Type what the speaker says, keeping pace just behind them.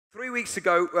weeks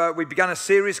ago, we began a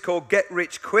series called Get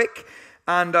Rich Quick.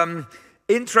 And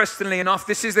interestingly enough,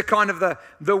 this is the kind of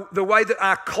the way that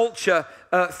our culture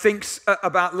thinks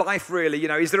about life, really. You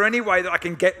know, is there any way that I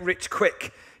can get rich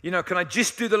quick? You know, can I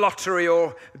just do the lottery,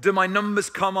 or do my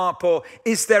numbers come up, or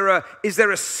is there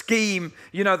a scheme,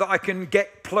 you know, that I can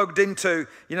get plugged into,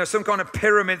 you know, some kind of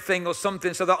pyramid thing or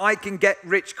something so that I can get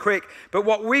rich quick? But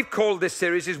what we've called this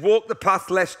series is Walk the Path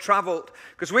Less Traveled,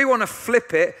 because we want to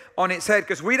flip it on its head,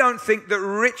 because we don't think that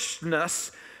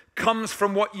richness comes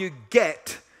from what you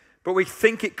get, but we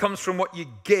think it comes from what you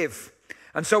give.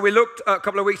 And so we looked a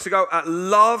couple of weeks ago at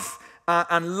love.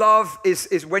 And love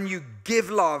is when you give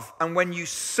love and when you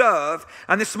serve.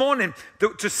 And this morning,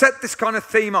 to set this kind of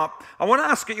theme up, I want to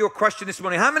ask you a question this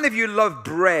morning. How many of you love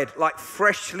bread, like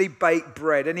freshly baked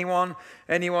bread? Anyone?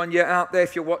 You're out there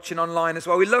if you're watching online as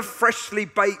well. We love freshly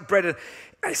baked bread. And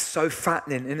it's so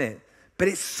fattening, isn't it? But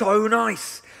it's so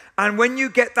nice. And when you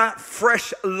get that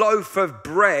fresh loaf of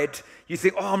bread, you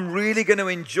think, oh, I'm really going to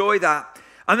enjoy that.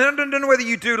 And then I don't know whether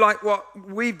you do like what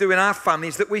we do in our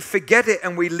families, that we forget it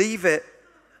and we leave it.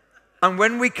 And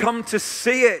when we come to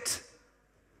see it,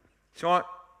 so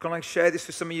can I share this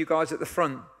with some of you guys at the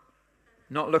front?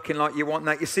 Not looking like you want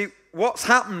that. You see, what's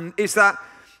happened is that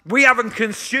we haven't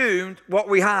consumed what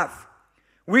we have.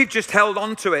 We've just held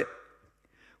on to it.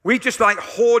 We've just like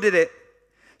hoarded it.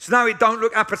 So now it don't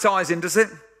look appetizing, does it?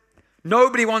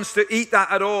 Nobody wants to eat that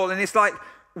at all. And it's like,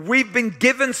 we've been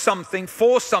given something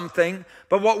for something,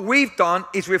 but what we've done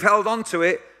is we've held on to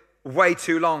it way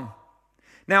too long.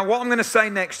 Now, what I'm going to say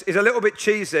next is a little bit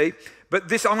cheesy, but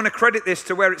I'm going to credit this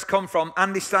to where it's come from.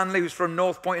 Andy Stanley, who's from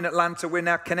North Point in Atlanta, we're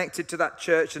now connected to that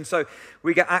church, and so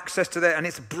we get access to that, and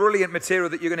it's brilliant material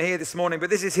that you're going to hear this morning, but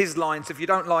this is his line, so if you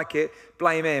don't like it,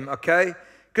 blame him, okay?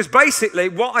 Because basically,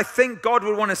 what I think God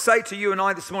would want to say to you and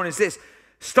I this morning is this: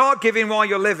 start giving while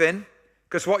you're living,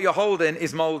 because what you're holding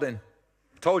is molding.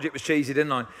 Told you it was cheesy,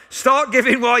 didn't I? Start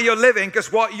giving while you're living,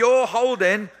 because what you're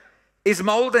holding is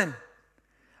molding.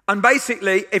 And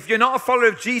basically, if you're not a follower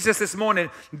of Jesus this morning,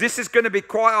 this is going to be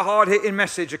quite a hard-hitting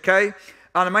message, okay? And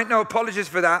I make no apologies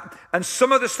for that. And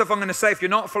some of the stuff I'm going to say, if you're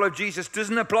not a follower of Jesus,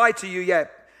 doesn't apply to you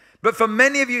yet. But for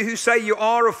many of you who say you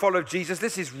are a follower of Jesus,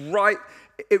 this is right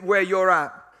where you're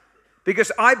at.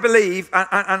 Because I believe,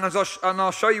 and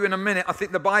I'll show you in a minute, I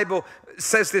think the Bible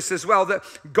says this as well, that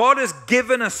God has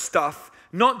given us stuff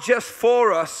not just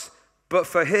for us, but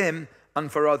for him and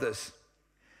for others.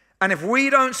 And if we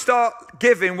don't start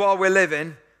giving while we're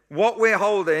living, what we're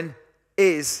holding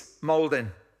is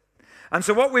molding. And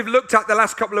so what we've looked at the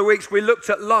last couple of weeks, we looked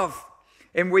at love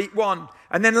in week 1.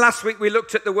 And then last week we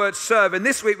looked at the word serve. And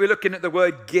this week we're looking at the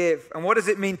word give. And what does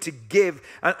it mean to give?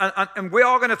 And we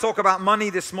are going to talk about money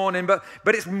this morning, but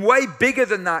it's way bigger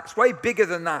than that. It's way bigger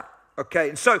than that. Okay,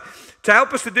 and so to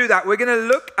help us to do that, we're going to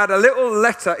look at a little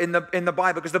letter in the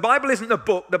Bible, because the Bible isn't a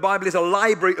book. The Bible is a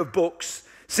library of books,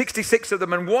 66 of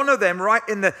them, and one of them right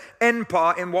in the end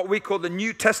part in what we call the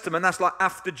New Testament, that's like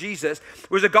after Jesus,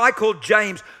 was a guy called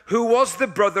James, who was the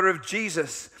brother of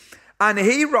Jesus. And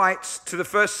he writes to the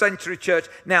first century church.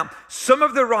 Now, some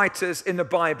of the writers in the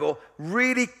Bible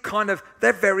really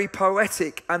they're very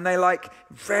poetic, and they like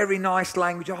very nice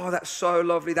language. Oh, that's so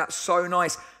lovely, that's so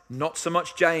nice. Not so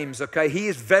much James, okay? He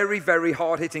is very, very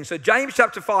hard-hitting. So James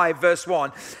chapter 5, verse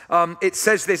 1, it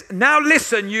says this: now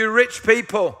listen, you rich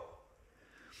people.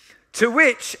 To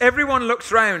which everyone looks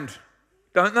round,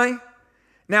 don't they?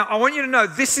 Now, I want you to know,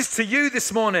 this is to you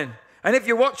this morning. And if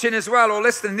you're watching as well or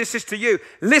listening, this is to you.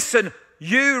 Listen,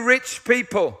 you rich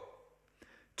people.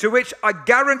 To which I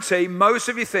guarantee most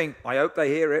of you think, I hope they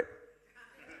hear it.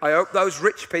 I hope those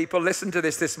rich people listen to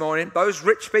this morning. Those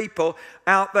rich people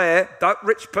out there, that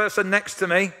rich person next to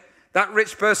me, that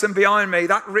rich person behind me,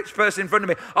 that rich person in front of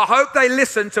me. I hope they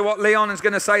listen to what Leon is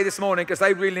going to say this morning, because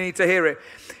they really need to hear it.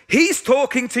 He's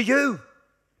talking to you.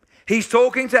 He's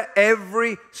talking to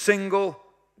every single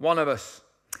one of us.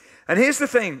 And here's the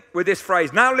thing with this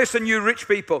phrase: now listen, you rich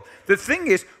people. The thing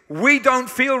is, we don't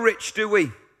feel rich, do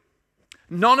we?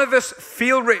 None of us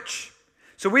feel rich.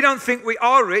 So we don't think we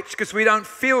are rich because we don't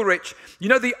feel rich. You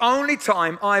know, the only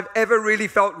time I've ever really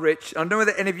felt rich, I don't know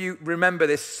whether any of you remember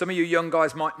this, some of you young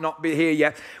guys might not be here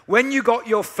yet, when you got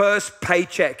your first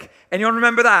paycheck. Anyone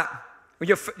remember that?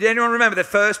 Anyone remember the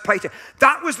first paycheck?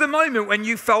 That was the moment when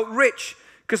you felt rich.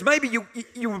 Because maybe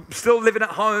you were still living at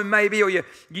home, maybe, or you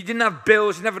didn't have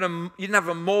bills, you didn't have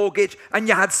a mortgage, and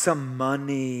you had some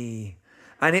money.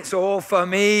 And it's all for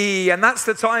me. And that's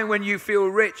the time when you feel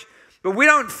rich. But we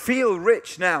don't feel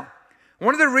rich now.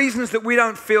 One of the reasons that we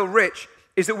don't feel rich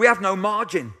is that we have no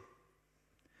margin.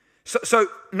 So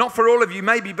not for all of you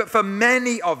maybe, but for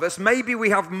many of us, maybe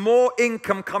we have more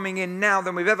income coming in now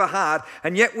than we've ever had,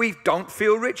 and yet we don't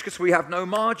feel rich because we have no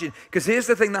margin. Because here's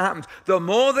the thing that happens. The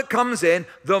more that comes in,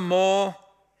 the more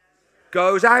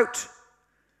goes out.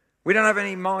 We don't have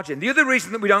any margin. The other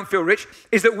reason that we don't feel rich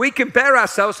is that we compare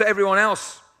ourselves to everyone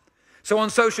else. So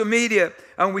on social media,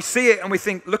 and we see it and we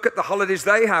think, look at the holidays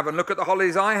they have and look at the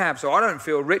holidays I have, so I don't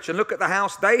feel rich. And look at the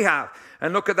house they have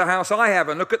and look at the house I have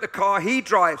and look at the car he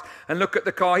drives and look at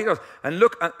the car he drives. And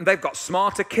look, and they've got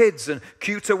smarter kids and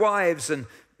cuter wives, and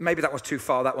maybe that was too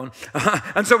far, that one.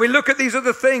 And so we look at these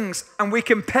other things and we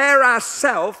compare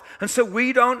ourselves, and so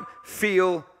we don't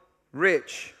feel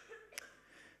rich.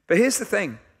 But here's the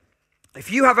thing.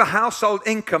 If you have a household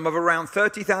income of around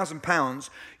 £30,000,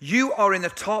 you are in the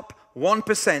top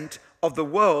 1% of the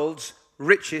world's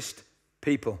richest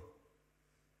people.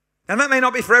 And that may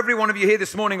not be for every one of you here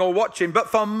this morning or watching, but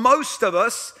for most of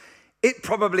us, it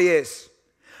probably is.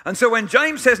 And so when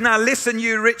James says, now listen,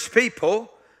 you rich people,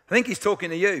 I think he's talking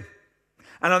to you.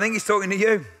 And I think he's talking to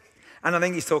you. And I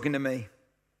think he's talking to me.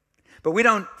 But we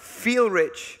don't feel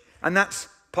rich, and that's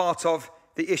part of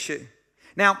the issue.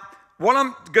 Now, what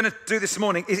I'm going to do this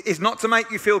morning is not to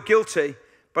make you feel guilty,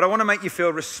 but I want to make you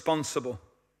feel responsible.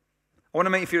 I want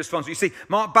to make you feel responsible. You see,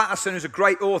 Mark Batterson, who's a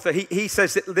great author, he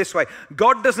says it this way.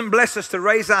 God doesn't bless us to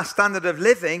raise our standard of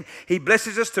living. He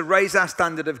blesses us to raise our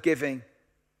standard of giving.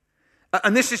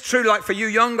 And this is true like for you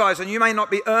young guys, and you may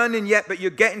not be earning yet, but you're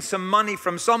getting some money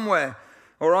from somewhere.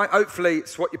 All right, hopefully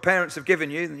it's what your parents have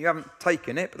given you and you haven't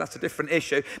taken it, but that's a different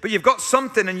issue. But you've got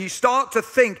something and you start to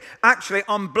think, actually,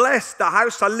 I'm blessed, the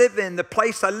house I live in, the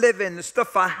place I live in, the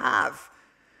stuff I have.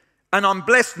 And I'm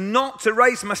blessed not to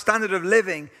raise my standard of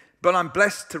living, but I'm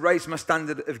blessed to raise my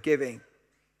standard of giving.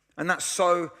 And that's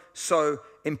so, so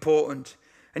important.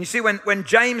 And you see, when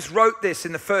James wrote this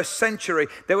in the first century,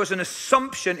 there was an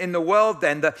assumption in the world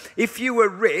then that if you were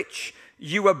rich,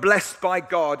 you were blessed by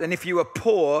God. And if you were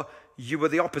poor, you were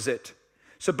the opposite.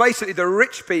 So basically, the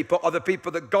rich people are the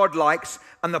people that God likes,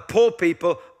 and the poor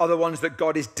people are the ones that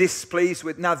God is displeased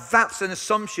with. Now, that's an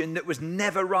assumption that was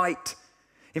never right.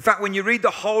 In fact, when you read the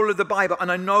whole of the Bible,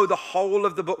 and I know the whole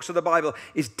of the books of the Bible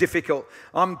is difficult.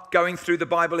 I'm going through the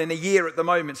Bible in a year at the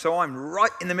moment, so I'm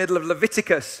right in the middle of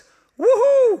Leviticus.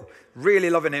 Woohoo! Really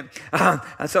loving it.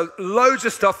 And so loads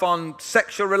of stuff on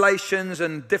sexual relations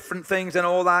and different things and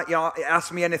all that. You know,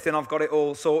 ask me anything, I've got it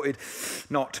all sorted.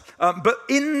 Not. But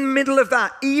in the middle of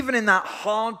that, even in that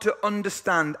hard to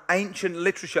understand ancient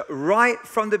literature, right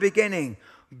from the beginning,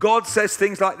 God says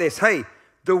things like this. Hey,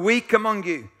 the weak among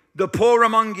you, the poor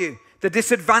among you, the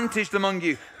disadvantaged among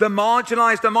you, the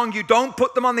marginalized among you. Don't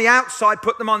put them on the outside,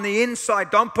 put them on the inside.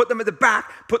 Don't put them at the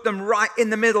back, put them right in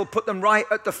the middle, put them right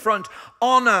at the front.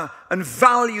 Honor and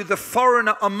value the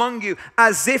foreigner among you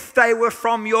as if they were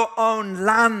from your own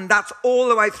land. That's all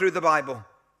the way through the Bible.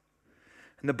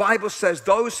 And the Bible says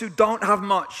those who don't have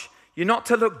much, you're not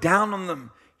to look down on them.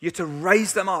 You're to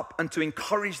raise them up and to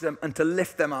encourage them and to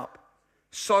lift them up.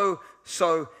 So,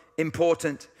 so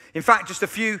important. In fact, just a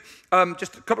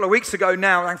couple of weeks ago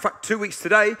now, in fact, 2 weeks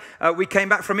today, we came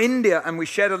back from India and we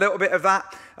shared a little bit of that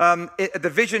at the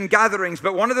vision gatherings.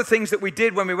 But one of the things that we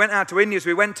did when we went out to India is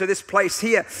we went to this place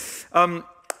here. It's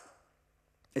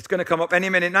going to come up any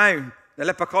minute now. The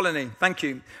leper colony. Thank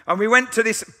you. And we went to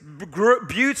this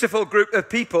beautiful group of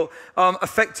people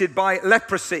affected by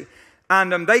leprosy.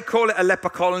 And they call it a leper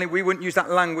colony. We wouldn't use that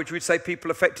language. We'd say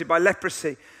people affected by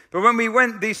leprosy. But when we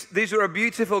went, these were a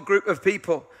beautiful group of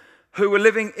people who were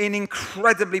living in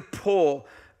incredibly poor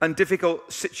and difficult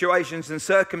situations and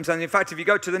circumstances. In fact, if you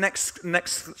go to the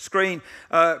next screen,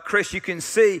 Chris, you can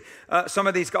see some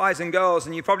of these guys and girls,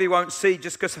 and you probably won't see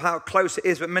just because of how close it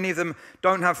is, but many of them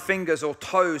don't have fingers or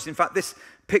toes. In fact, this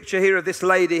picture here of this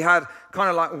lady had kind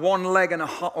of like one leg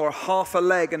or half a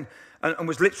leg and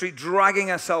was literally dragging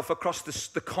herself across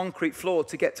the concrete floor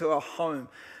to get to her home.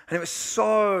 And it was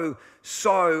so,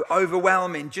 so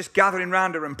overwhelming, just gathering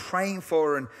around her and praying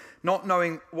for her and not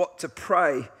knowing what to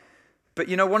pray. But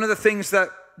you know, one of the things that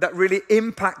really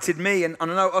impacted me, and I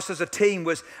know us as a team,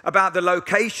 was about the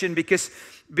location, because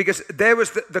there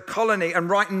was the colony, and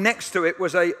right next to it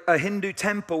was a Hindu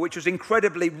temple, which was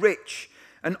incredibly rich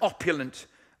and opulent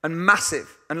and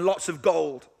massive and lots of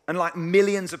gold, and like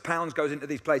millions of pounds goes into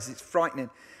these places. It's frightening.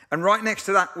 And right next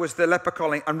to that was the leper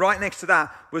colony, and right next to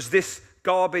that was this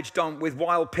garbage dump with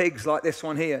wild pigs like this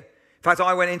one here. In fact,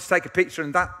 I went in to take a picture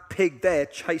and that pig there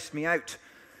chased me out.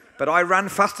 But I ran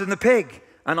faster than the pig,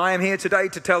 and I am here today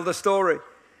to tell the story.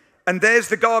 And there's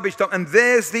the garbage dump, and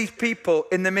there's these people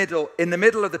in the middle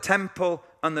of the temple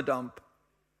and the dump.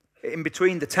 In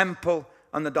between the temple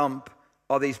and the dump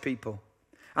are these people.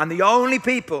 And the only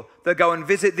people that go and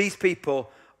visit these people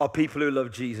are people who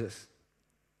love Jesus.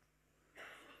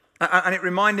 And it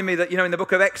reminded me that, in the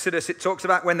book of Exodus, it talks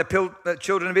about when the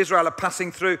children of Israel are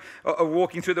passing through, or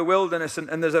walking through the wilderness,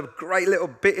 and there's a great little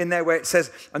bit in there where it says,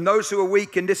 and those who are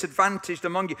weak and disadvantaged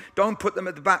among you, don't put them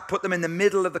at the back, put them in the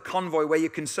middle of the convoy where you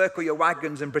can circle your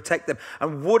wagons and protect them.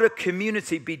 And would a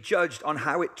community be judged on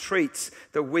how it treats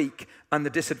the weak and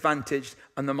the disadvantaged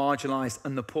and the marginalized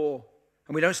and the poor?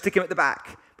 And we don't stick them at the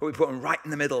back, but we put them right in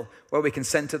the middle where we can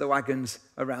center the wagons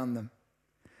around them.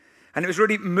 And it was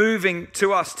really moving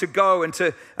to us to go and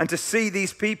to see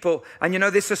these people. And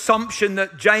this assumption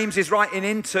that James is writing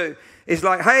into is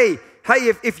like, hey,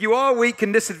 if you are weak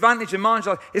and disadvantaged and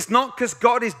marginalized, it's not because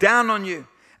God is down on you.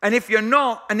 And if you're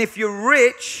not, and if you're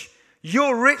rich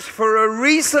for a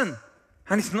reason.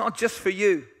 And it's not just for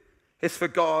you. It's for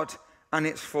God and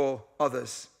it's for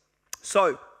others.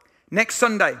 So, next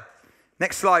Sunday,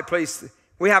 next slide, please.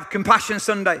 We have Compassion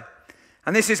Sunday.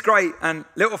 And this is great, and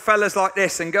little fellas like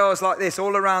this and girls like this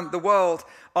all around the world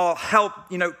are help,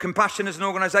 Compassion as an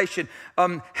organization,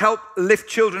 help lift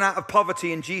children out of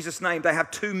poverty in Jesus' name. They have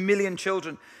 2 million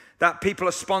children that people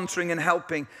are sponsoring and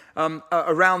helping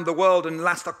around the world. And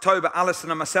last October, Alison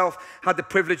and myself had the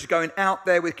privilege of going out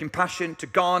there with Compassion to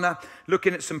Ghana,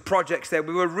 looking at some projects there.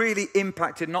 We were really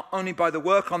impacted not only by the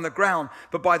work on the ground,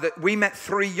 but we met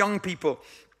 3 young people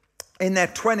in their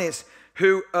 20s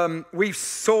who we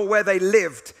saw where they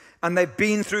lived, and they've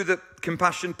been through the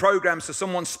Compassion program, so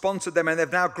someone sponsored them and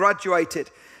they've now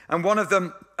graduated. And one of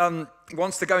them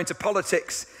wants to go into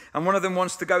politics, and one of them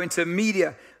wants to go into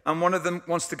media, and one of them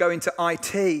wants to go into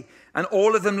IT. And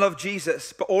all of them love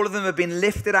Jesus, but all of them have been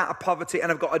lifted out of poverty and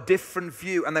have got a different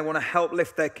view, and they want to help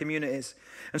lift their communities.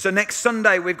 And so next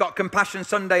Sunday, we've got Compassion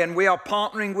Sunday, and we are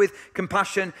partnering with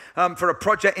Compassion for a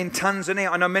project in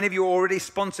Tanzania. I know many of you already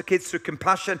sponsor kids through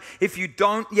Compassion. If you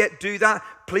don't yet do that,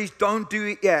 please don't do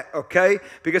it yet, okay?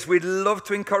 Because we'd love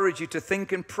to encourage you to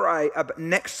think and pray about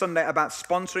next Sunday about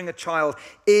sponsoring a child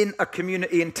in a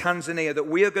community in Tanzania that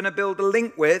we are going to build a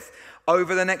link with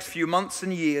over the next few months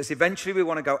and years. Eventually, we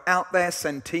want to go out there,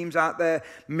 send teams out there,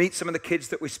 meet some of the kids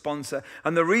that we sponsor.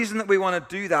 And the reason that we want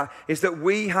to do that is that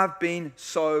we have been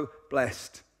so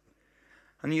blessed.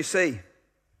 And you see,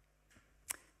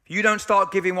 if you don't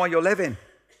start giving while you're living,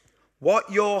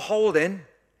 what you're holding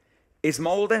is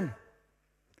molding.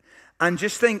 And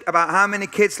just think about how many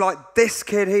kids like this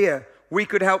kid here we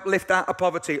could help lift out of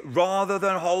poverty rather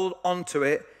than hold on to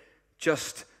it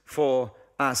just for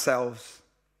ourselves.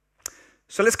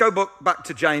 So let's go back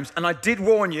to James. And I did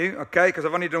warn you, okay, because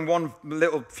I've only done one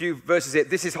little few verses here.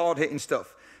 This is hard-hitting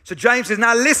stuff. So James says,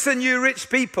 now listen, you rich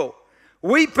people.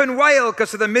 Weep and wail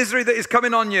because of the misery that is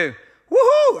coming on you.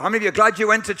 Woohoo! How many of you are glad you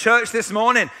went to church this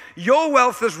morning? Your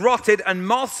wealth has rotted and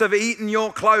moths have eaten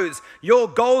your clothes. Your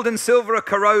gold and silver are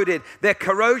corroded. Their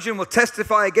corrosion will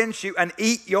testify against you and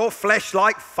eat your flesh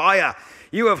like fire.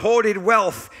 You have hoarded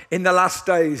wealth in the last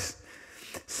days.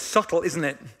 Subtle, isn't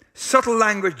it? Subtle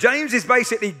language. James is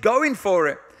basically going for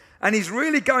it. And he's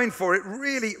really going for it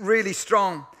really, really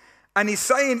strong. And he's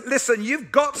saying, listen,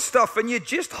 you've got stuff and you're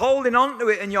just holding on to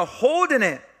it and you're hoarding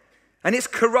it. And it's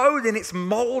corroding, it's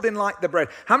molding like the bread.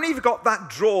 How many of you got that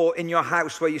drawer in your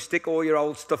house where you stick all your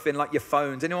old stuff in, like your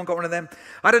phones? Anyone got one of them?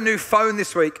 I had a new phone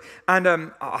this week, and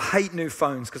I hate new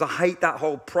phones because I hate that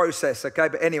whole process, okay?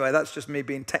 But anyway, that's just me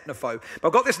being technophobe. But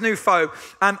I've got this new phone,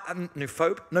 and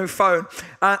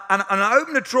I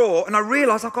opened the drawer, and I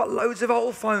realized I've got loads of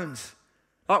old phones.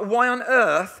 Like, why on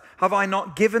earth have I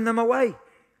not given them away?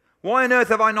 Why on earth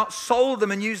have I not sold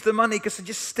them and used the money? Because I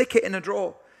just stick it in a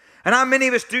drawer. And how many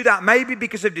of us do that? Maybe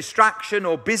because of distraction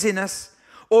or busyness,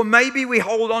 or maybe we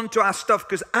hold on to our stuff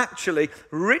because actually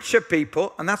richer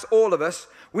people, and that's all of us,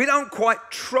 we don't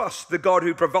quite trust the God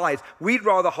who provides. We'd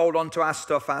rather hold on to our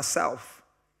stuff ourselves.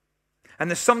 And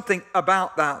there's something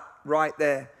about that right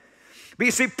there. But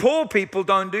you see, poor people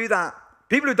don't do that.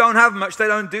 People who don't have much, they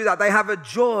don't do that. They have a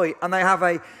joy and they have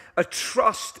a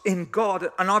trust in God.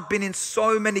 And I've been in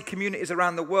so many communities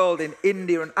around the world, in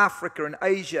India and Africa and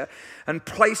Asia, and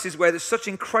places where there's such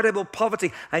incredible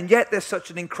poverty, and yet there's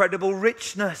such an incredible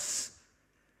richness.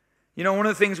 You know, one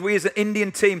of the things we as an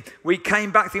Indian team, we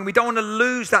came back thinking we don't want to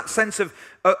lose that sense of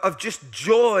just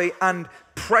joy and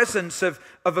presence of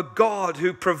a God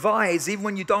who provides even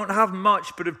when you don't have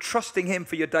much, but of trusting Him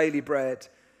for your daily bread.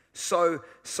 So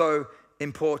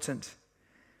important.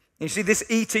 You see, this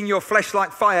eating your flesh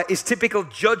like fire is typical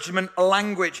judgment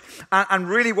language. And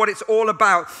really what it's all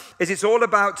about is it's all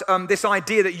about this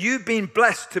idea that you've been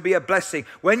blessed to be a blessing.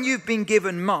 When you've been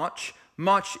given much,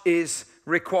 much is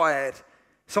required.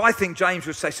 So I think James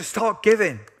would say, so start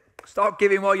giving. Start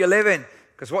giving while you're living,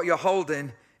 because what you're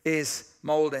holding is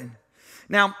molding.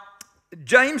 Now,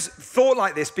 James thought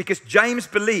like this because James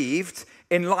believed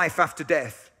in life after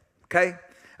death, okay?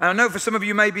 And I know for some of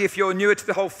you, maybe if you're newer to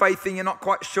the whole faith thing, you're not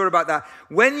quite sure about that.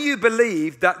 When you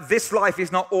believe that this life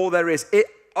is not all there is, it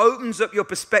opens up your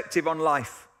perspective on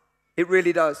life. It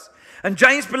really does. And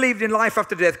James believed in life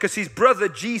after death because his brother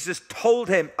Jesus told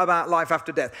him about life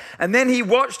after death. And then he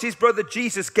watched his brother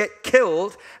Jesus get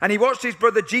killed, and he watched his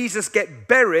brother Jesus get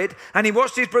buried, and he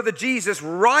watched his brother Jesus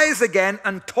rise again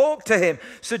and talk to him.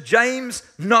 So James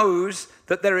knows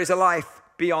that there is a life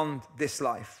beyond this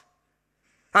life.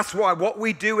 That's why what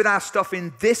we do with our stuff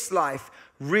in this life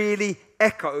really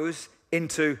echoes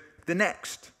into the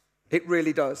next. It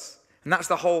really does. And that's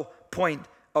the whole point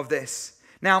of this.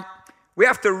 Now, we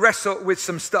have to wrestle with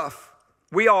some stuff.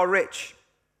 We are rich.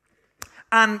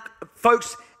 And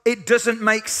folks, it doesn't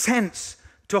make sense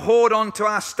to hoard on to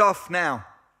our stuff now.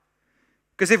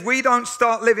 Because if we don't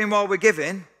start living while we're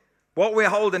giving, what we're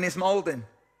holding is molding.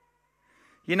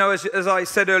 You know, as I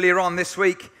said earlier on this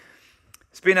week,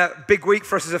 it's been a big week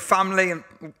for us as a family. And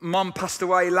Mom passed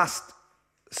away last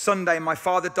Sunday. My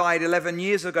father died 11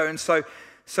 years ago. And so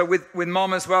with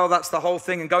Mom as well, that's the whole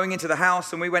thing. And going into the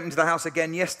house, and we went into the house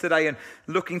again yesterday and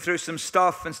looking through some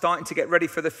stuff and starting to get ready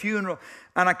for the funeral.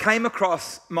 And I came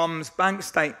across Mom's bank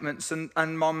statements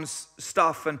and Mom's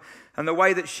stuff and the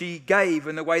way that she gave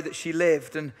and the way that she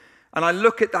lived. And I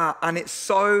look at that and it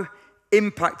so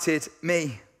impacted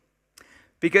me.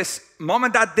 Because Mom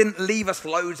and Dad didn't leave us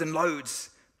loads and loads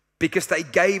because they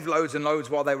gave loads and loads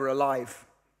while they were alive.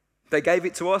 They gave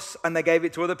it to us and they gave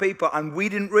it to other people. And we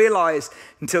didn't realize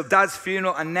until Dad's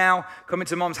funeral and now coming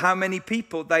to Mom's how many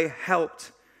people they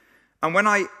helped. And when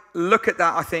I look at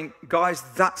that, I think, guys,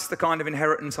 that's the kind of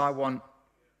inheritance I want.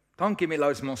 Don't give me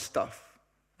loads more stuff.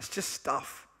 It's just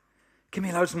stuff. Give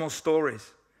me loads more stories.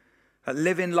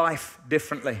 Living life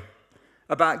differently.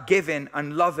 About giving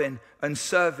and loving and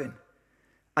serving.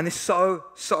 And it's so,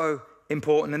 so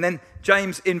important. And then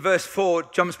James in verse 4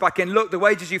 jumps back in. Look, the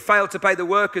wages you failed to pay the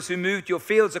workers who moved your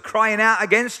fields are crying out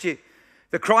against you.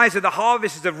 The cries of the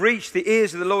harvesters have reached the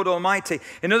ears of the Lord Almighty.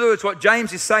 In other words, what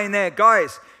James is saying there,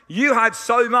 guys, you had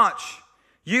so much.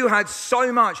 You had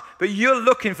so much, but you're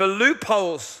looking for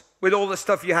loopholes with all the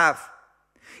stuff you have.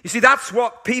 You see, that's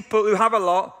what people who have a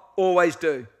lot always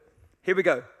do. Here we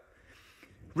go.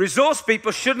 Resource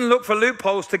people shouldn't look for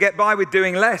loopholes to get by with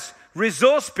doing less.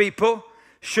 Resource people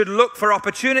should look for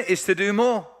opportunities to do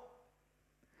more.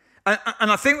 And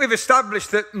I think we've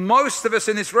established that most of us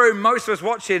in this room, most of us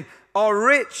watching, are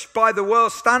rich by the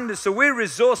world's standards. So we're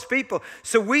resource people.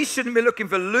 So we shouldn't be looking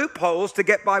for loopholes to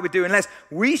get by with doing less.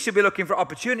 We should be looking for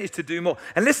opportunities to do more.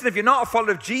 And listen, if you're not a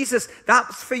follower of Jesus,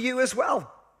 that's for you as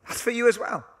well. That's for you as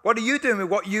well. What are you doing with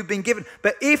what you've been given?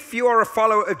 But if you are a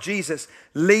follower of Jesus,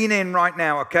 lean in right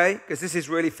now, okay? Because this is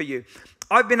really for you.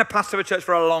 I've been a pastor of a church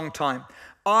for a long time.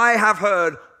 I have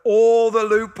heard all the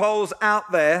loopholes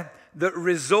out there that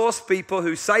resource people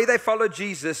who say they follow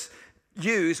Jesus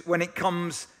use when it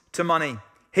comes to money.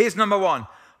 Here's number one.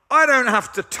 I don't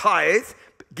have to tithe,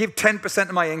 give 10%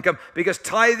 of my income because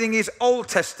tithing is Old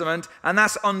Testament and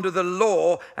that's under the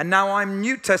law. And now I'm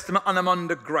New Testament and I'm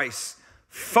under grace.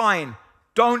 Fine,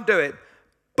 don't do it.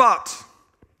 But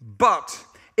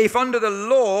if under the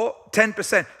law,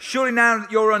 10%, surely now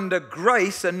that you're under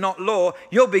grace and not law,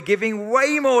 you'll be giving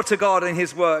way more to God and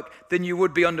his work than you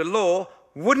would be under law,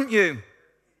 wouldn't you?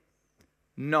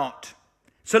 Not.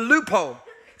 It's a loophole.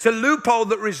 It's a loophole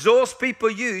that resource people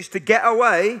use to get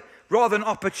away rather than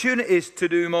opportunities to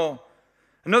do more.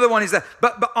 Another one is that,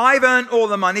 but I've earned all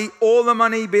the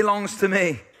money belongs to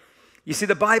me. You see,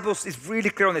 the Bible is really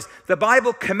clear on this. The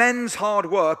Bible commends hard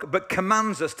work, but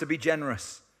commands us to be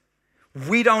generous.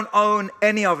 We don't own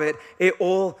any of it. It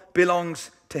all belongs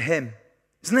to him.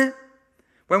 Isn't it?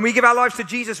 When we give our lives to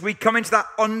Jesus, we come into that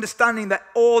understanding that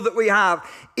all that we have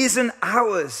isn't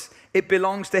ours. It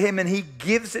belongs to him and he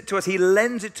gives it to us. He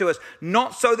lends it to us,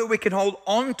 not so that we can hold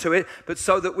on to it, but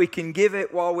so that we can give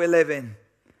it while we're living.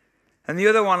 And the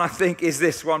other one I think is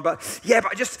this one, but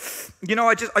I just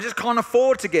can't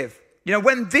afford to give. You know,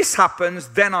 when this happens,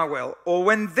 then I will. Or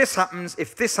when this happens,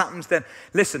 if this happens, then.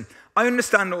 Listen, I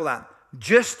understand all that.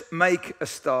 Just make a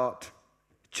start.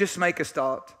 Just make a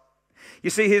start.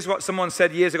 You see, here's what someone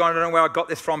said years ago. I don't know where I got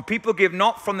this from. People give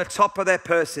not from the top of their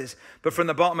purses, but from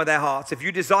the bottom of their hearts. If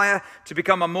you desire to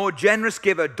become a more generous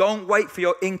giver, don't wait for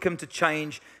your income to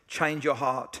change your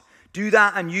heart. Do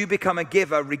that and you become a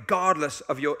giver regardless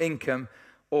of your income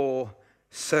or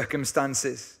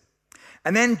circumstances.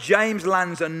 And then James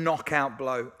lands a knockout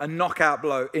blow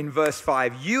in verse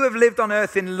 5. You have lived on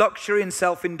earth in luxury and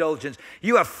self-indulgence.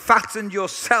 You have fattened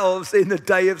yourselves in the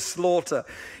day of slaughter.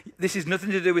 This is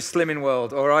nothing to do with Slimming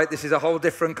World, all right? This is a whole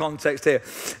different context here.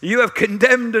 You have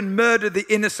condemned and murdered the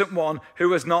innocent one who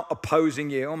was not opposing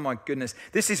you. Oh my goodness.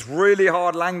 This is really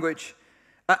hard language.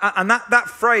 And that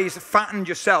phrase, fattened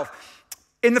yourself.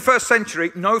 In the first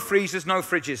century, no freezers, no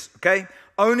fridges, okay?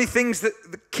 Only things that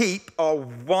keep are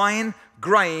wine,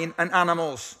 grain, and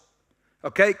animals.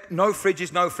 Okay? No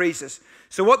fridges, no freezers.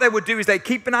 So what they would do is they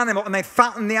keep an animal and they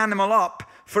fatten the animal up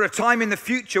for a time in the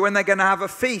future when they're going to have a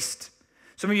feast.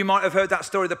 Some of you might have heard that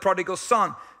story, the prodigal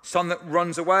son. Son that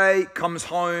runs away, comes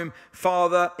home,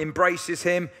 father embraces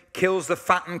him, kills the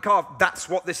fattened calf. That's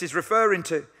what this is referring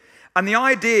to. And the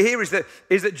idea here is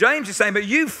that James is saying, but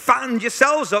you've fattened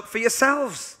yourselves up for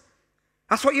yourselves.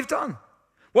 That's what you've done.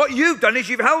 What you've done is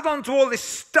you've held on to all this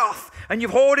stuff and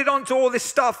you've hoarded onto all this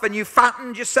stuff and you've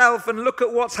fattened yourself, and look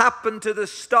at what's happened to the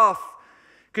stuff.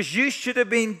 Because you should have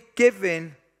been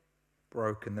giving,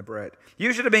 broken the bread.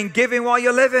 You should have been giving while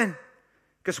you're living.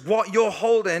 Because what you're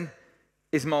holding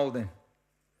is molding.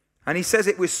 And he says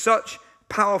it with such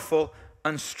powerful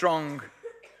and strong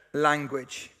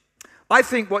language. I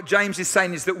think what James is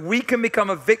saying is that we can become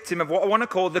a victim of what I want to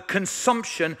call the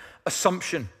consumption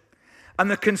assumption. And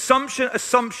the consumption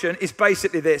assumption is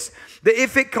basically this, that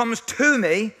if it comes to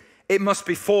me, it must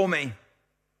be for me.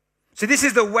 See, this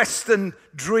is the Western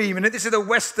dream, and this is the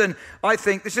Western, I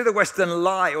think, this is the Western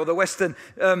lie, or the Western,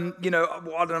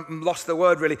 I've lost the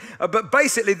word really. But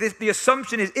basically, the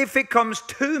assumption is if it comes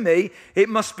to me, it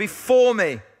must be for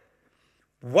me.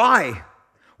 Why?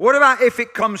 What about if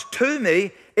it comes to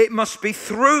me, it must be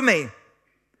through me?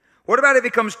 What about if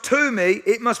it comes to me,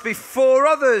 it must be for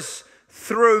others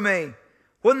through me?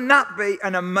 Wouldn't that be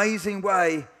an amazing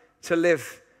way to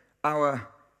live our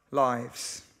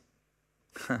lives?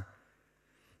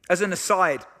 As an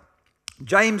aside,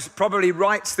 James probably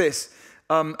writes this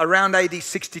around AD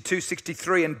 62,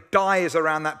 63 and dies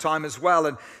around that time as well.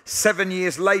 And 7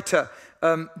 years later,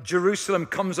 Jerusalem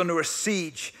comes under a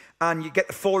siege, and you get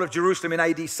the fall of Jerusalem in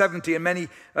AD 70. And many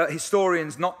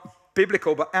historians, not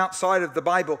biblical but outside of the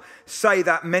Bible, say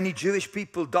that many Jewish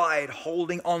people died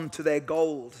holding on to their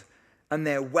gold and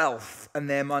their wealth and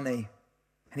their money.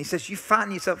 And he says, you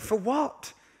fatten yourself for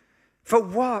what? For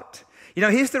what? You know,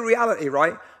 here's the reality,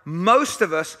 right? Most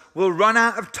of us will run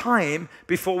out of time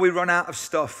before we run out of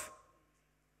stuff.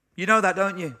 You know that,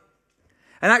 don't you?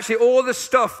 And actually all the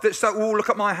stuff that's like, oh, look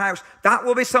at my house. That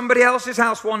will be somebody else's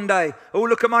house one day. Oh,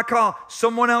 look at my car.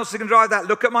 Someone else is going to drive that.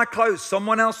 Look at my clothes.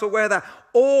 Someone else will wear that.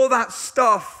 All that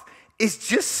stuff is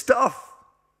just stuff.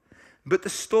 But the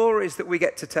stories that we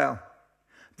get to tell,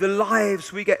 the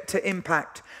lives we get to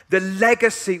impact, the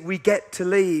legacy we get to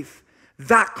leave,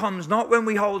 that comes not when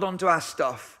we hold on to our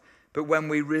stuff, but when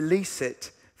we release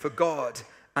it for God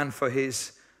and for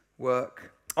his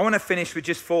work. I want to finish with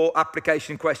just 4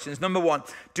 application questions. Number 1,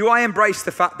 do I embrace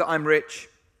the fact that I'm rich?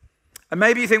 And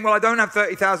maybe you think, well, I don't have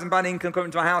 30,000 pound income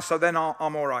coming to my house, so then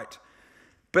I'm all right.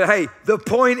 But hey, the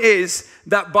point is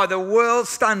that by the world's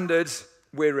standards,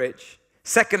 we're rich.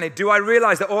 Secondly, do I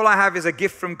realize that all I have is a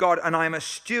gift from God and I'm a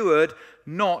steward,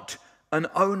 not an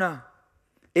owner?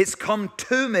 It's come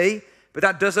to me, but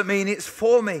that doesn't mean it's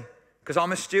for me, because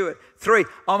I'm a steward. 3,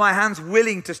 are my hands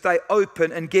willing to stay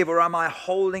open and give, or am I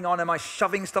holding on? Am I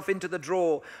shoving stuff into the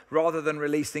drawer rather than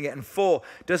releasing it? And 4,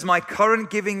 does my current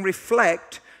giving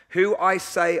reflect who I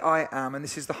say I am? And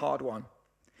this is the hard one.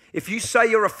 If you say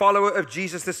you're a follower of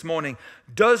Jesus this morning,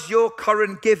 does your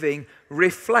current giving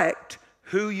reflect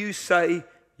who you say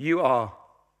you are?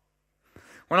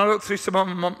 When I looked through some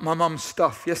of my mum's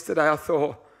stuff yesterday, I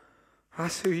thought,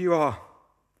 that's who you are.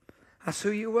 That's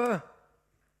who you were.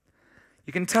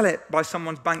 You can tell it by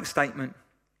someone's bank statement.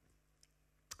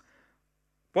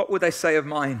 What would they say of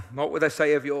mine? What would they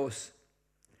say of yours?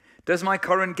 Does my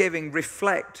current giving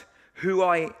reflect who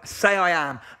I say I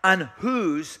am and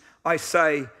whose I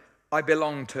say I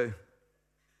belong to?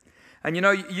 And you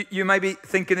know, you may be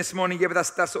thinking this morning, yeah, but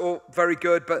that's all very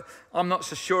good, but I'm not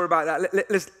so sure about that.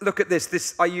 Let's look at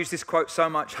this. I use this quote so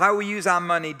much. How we use our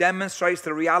money demonstrates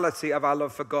the reality of our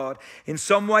love for God. In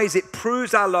some ways, it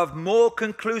proves our love more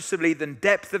conclusively than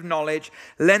depth of knowledge,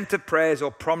 length of prayers,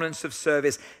 or prominence of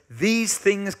service. These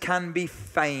things can be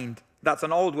feigned. That's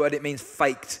an old word. It means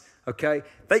faked, okay?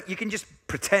 You can just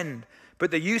pretend.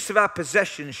 But the use of our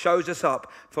possessions shows us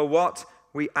up for what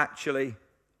we actually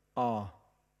are.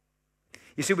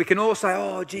 You see, we can all say,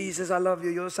 oh, Jesus, I love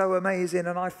you. You're so amazing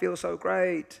and I feel so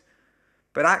great.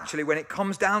 But actually, when it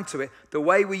comes down to it, the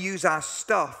way we use our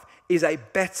stuff is a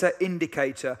better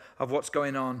indicator of what's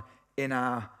going on in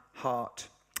our heart.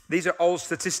 These are old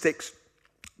statistics,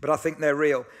 but I think they're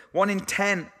real. 1 in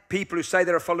 10 people who say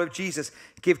they're a follower of Jesus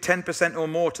give 10% or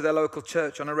more to their local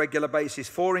church on a regular basis.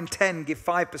 4 in 10 give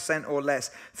 5% or less.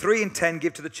 3 in 10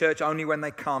 give to the church only when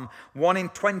they come. 1 in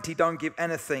 20 don't give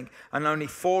anything. And only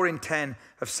 4 in 10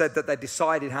 have said that they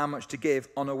decided how much to give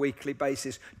on a weekly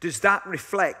basis. Does that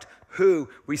reflect who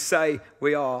we say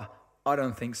we are? I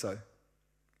don't think so.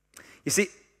 You see,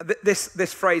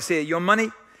 this phrase here, your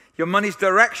money's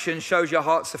direction shows your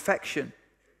heart's affection.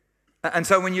 And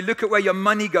so when you look at where your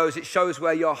money goes, it shows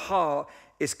where your heart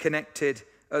is connected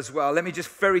as well. Let me just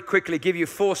very quickly give you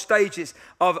 4 stages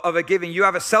of a giving. You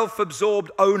have a self-absorbed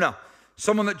owner,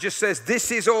 someone that just says, this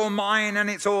is all mine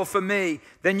and it's all for me.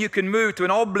 Then you can move to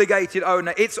an obligated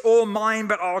owner. It's all mine,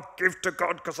 but I'll give to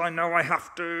God because I know I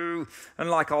have to. And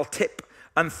I'll tip.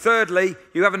 And thirdly,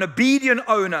 you have an obedient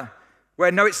owner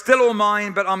where, no, it's still all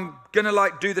mine, but I'm going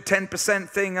to do the 10%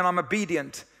 thing and I'm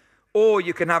obedient. Or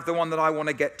you can have the one that I want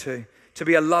to get to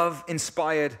be a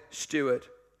love-inspired steward,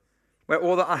 where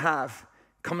all that I have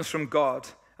comes from God,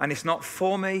 and it's not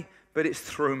for me, but it's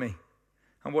through me.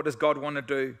 And what does God want to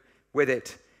do with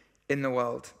it in the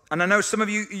world? And I know some of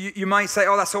you might say,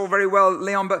 oh, that's all very well,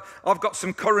 Leon, but I've got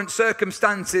some current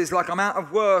circumstances, like I'm out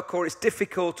of work, or it's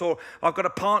difficult, or I've got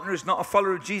a partner who's not a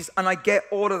follower of Jesus, and I get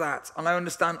all of that, and I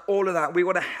understand all of that. We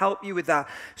want to help you with that.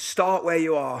 Start where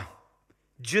you are.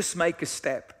 Just make a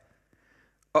step.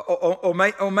 Or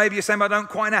maybe you're saying, I don't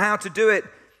quite know how to do it.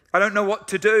 I don't know what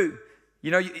to do.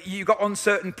 You got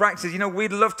uncertain practices.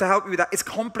 We'd love to help you with that. It's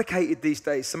complicated these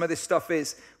days. Some of this stuff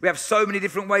is. We have so many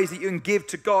different ways that you can give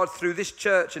to God through this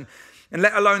church, and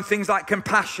let alone things like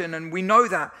compassion. And we know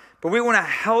that. But we want to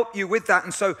help you with that.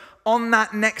 And so on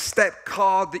that next step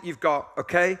card that you've got,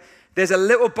 okay, there's a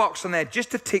little box on there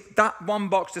just to tick that one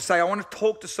box to say, I want to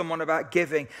talk to someone about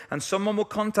giving. And someone will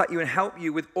contact you and help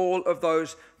you with all of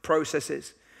those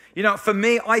processes. For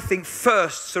me, I think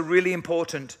firsts are really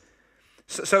important.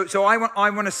 So I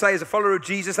want to say, as a follower of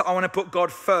Jesus, that I want to put God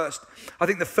first. I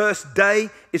think the first day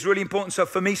is really important. So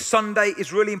for me, Sunday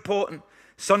is really important.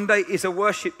 Sunday is a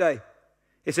worship day.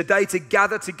 It's a day to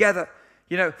gather together.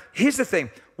 Here's the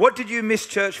thing. What did you miss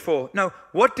church for? No,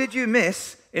 what did you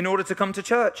miss in order to come to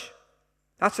church?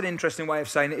 That's an interesting way of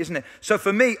saying it, isn't it? So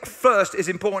for me, first is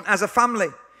important as a family.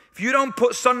 If you don't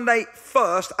put Sunday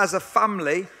first as a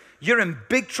family, you're in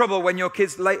big trouble when your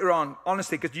kids later on,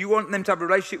 honestly, because you want them to have a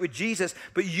relationship with Jesus,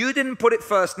 but you didn't put it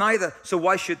first neither, so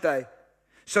why should they?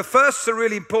 So firsts are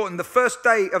really important. The first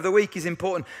day of the week is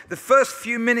important. The first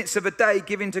few minutes of a day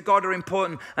giving to God are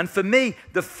important. And for me,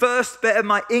 the first bit of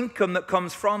my income that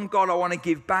comes from God, I want to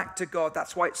give back to God.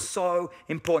 That's why it's so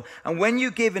important. And when you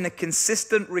give in a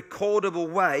consistent, recordable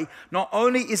way, not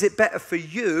only is it better for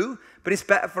you, but it's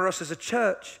better for us as a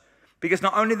church. Because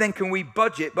not only then can we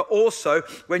budget, but also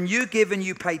when you give and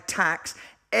you pay tax,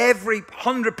 every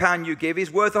 £100 you give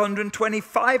is worth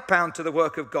 £125 to the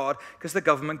work of God, because the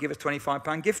government gives us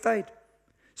 £25 gift aid.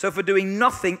 So for doing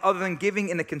nothing other than giving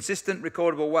in a consistent,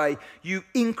 recordable way, you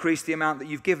increase the amount that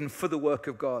you've given for the work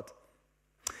of God.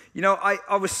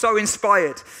 I was so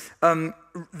inspired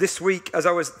this week as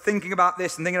I was thinking about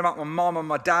this and thinking about my mom and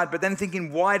my dad, but then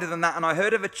thinking wider than that. And I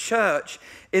heard of a church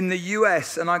in the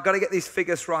US, and I've got to get these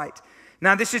figures right.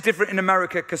 Now, this is different in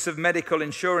America because of medical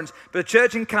insurance, but a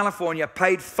church in California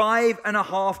paid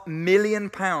 £5.5 million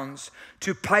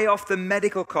to pay off the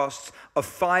medical costs of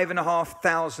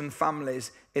 5,500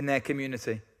 families in their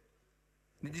community.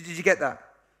 Did you get that?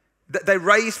 They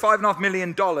raised $5.5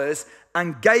 million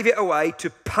and gave it away to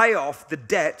pay off the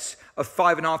debts of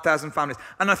 5,500 families.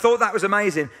 And I thought that was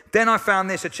amazing. Then I found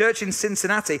this. A church in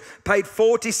Cincinnati paid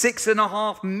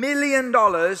 $46.5 million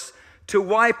to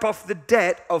wipe off the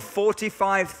debt of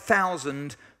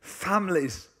 45,000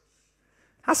 families.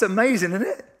 That's amazing, isn't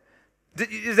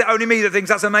it? Is it only me that thinks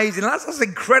that's amazing? That's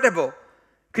incredible.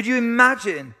 Could you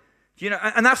imagine?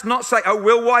 And that's not saying, oh,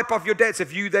 we'll wipe off your debts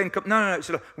if you then come. No.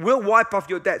 So we'll wipe off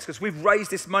your debts because we've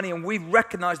raised this money and we've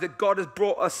recognized that God has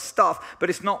brought us stuff, but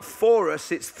it's not for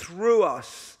us, it's through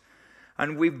us.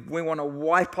 And we want to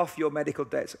wipe off your medical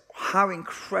debts. How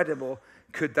incredible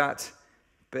could that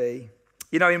be?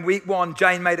 In week 1,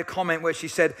 Jane made a comment where she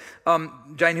said,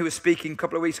 Jane, who was speaking a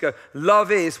couple of weeks ago, love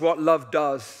is what love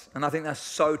does. And I think that's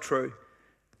so true.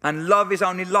 And love is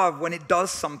only love when it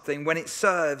does something, when it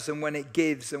serves and when it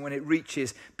gives and when it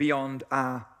reaches beyond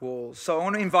our walls. So I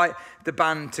want to invite the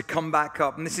band to come back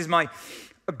up. And this is my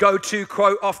go-to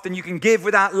quote often. You can give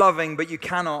without loving, but you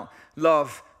cannot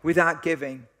love without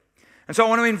giving. And so I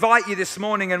want to invite you this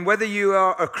morning, and whether you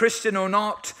are a Christian or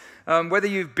not, whether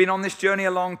you've been on this journey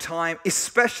a long time,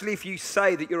 especially if you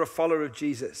say that you're a follower of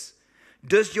Jesus,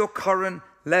 Does your current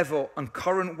level and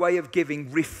current way of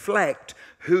giving reflect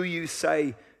who you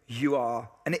say you are?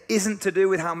 And it isn't to do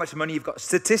with how much money you've got.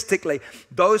 Statistically,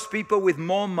 those people with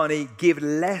more money give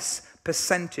less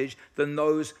percentage than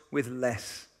those with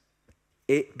less.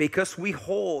 Because we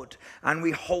hoard and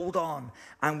we hold on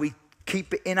and we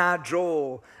keep it in our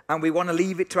drawer and we want to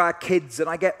leave it to our kids, and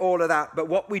I get all of that. But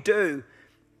what we do,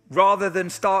 rather than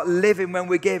start living when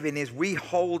we're giving, is we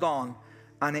hold on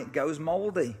and it goes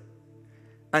moldy.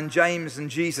 And James and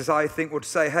Jesus, I think, would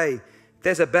say, hey,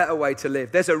 there's a better way to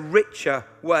live. There's a richer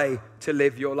way to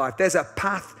live your life. There's a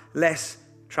path less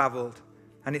traveled.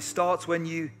 And it starts when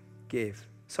you give.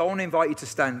 So I want to invite you to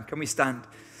stand. Can we stand?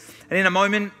 And in a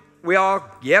moment, you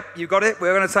got it.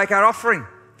 We're going to take our offering.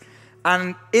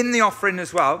 And in the offering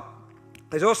as well,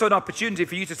 there's also an opportunity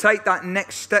for you to take that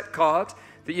next step card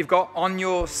that you've got on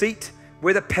your seat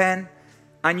with a pen,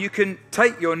 and you can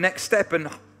take your next step. And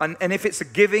if it's a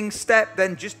giving step,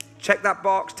 then just check that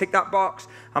box, tick that box,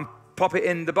 and pop it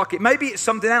in the bucket. Maybe it's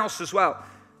something else as well.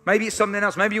 Maybe it's something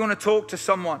else. Maybe you want to talk to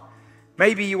someone.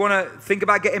 Maybe you want to think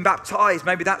about getting baptized.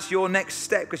 Maybe that's your next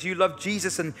step because you love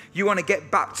Jesus and you want to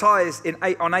get baptized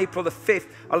on April the 5th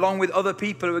along with other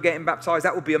people who are getting baptized.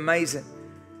 That would be amazing.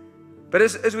 But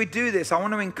as we do this, I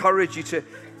want to encourage you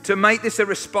to make this a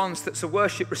response that's a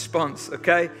worship response,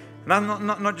 okay? And I'm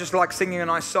not just like singing a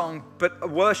nice song, but a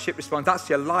worship response. That's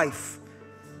your life.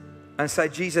 And say,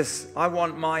 Jesus, I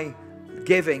want my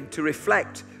giving to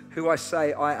reflect who I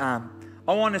say I am.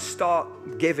 I want to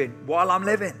start giving while I'm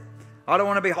living. I don't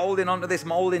want to be holding on to this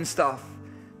molding stuff,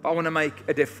 but I want to make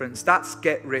a difference. That's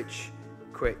get rich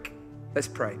quick. Let's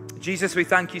pray. Jesus, we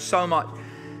thank you so much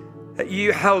that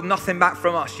you held nothing back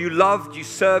from us. You loved, you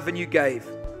served, and you gave.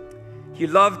 You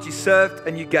loved, you served,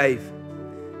 and you gave.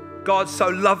 God so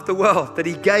loved the world that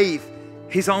he gave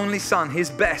his only son, his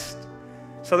best,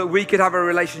 so that we could have a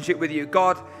relationship with you.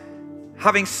 God,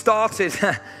 having started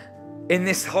in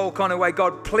this whole kind of way,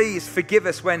 God, please forgive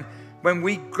us when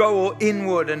we go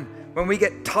inward and when we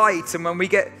get tight and when we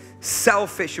get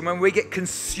selfish and when we get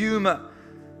consumer.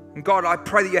 And God, I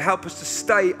pray that you help us to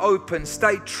stay open,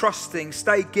 stay trusting,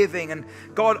 stay giving. And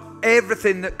God,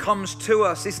 everything that comes to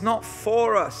us is not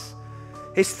for us.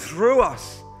 It's through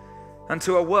us and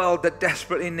to a world that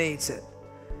desperately needs it.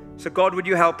 So God, would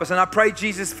you help us? And I pray,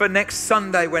 Jesus, for next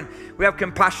Sunday when we have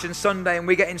Compassion Sunday and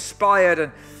we get inspired,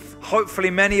 and hopefully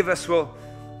many of us will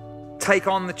take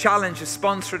on the challenge of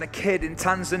sponsoring a kid in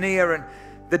Tanzania and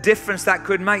the difference that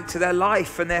could make to their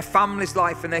life and their family's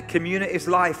life and their community's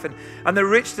life and the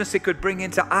richness it could bring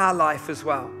into our life as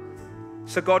well.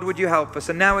 So God, would you help us?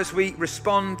 And now as we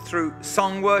respond through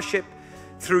song worship,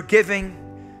 through giving,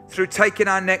 through taking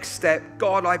our next step,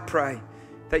 God, I pray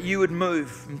that you would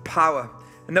move in power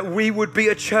and that we would be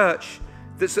a church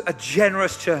that's a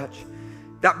generous church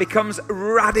that becomes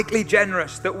radically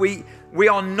generous, that we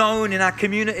are known in our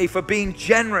community for being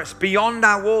generous beyond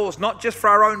our walls, not just for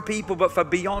our own people, but for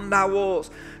beyond our walls.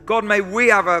 God, may we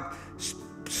have a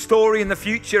story in the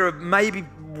future of maybe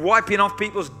wiping off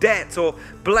people's debts or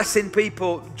blessing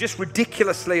people just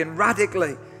ridiculously and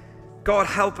radically. God,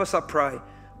 help us, I pray.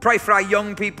 Pray for our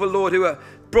young people, Lord, who are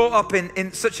brought up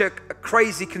in such a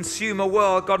crazy consumer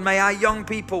world. God, may our young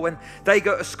people, when they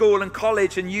go to school and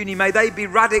college and uni, may they be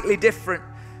radically different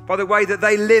by the way that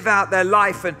they live out their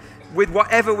life. And with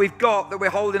whatever we've got that we're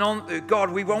holding on to,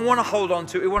 God, we won't want to hold on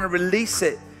to it. We want to release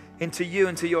it into you,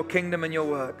 into your kingdom and your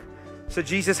work. So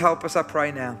Jesus, help us, I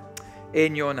pray now,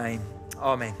 in your name.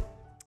 Amen.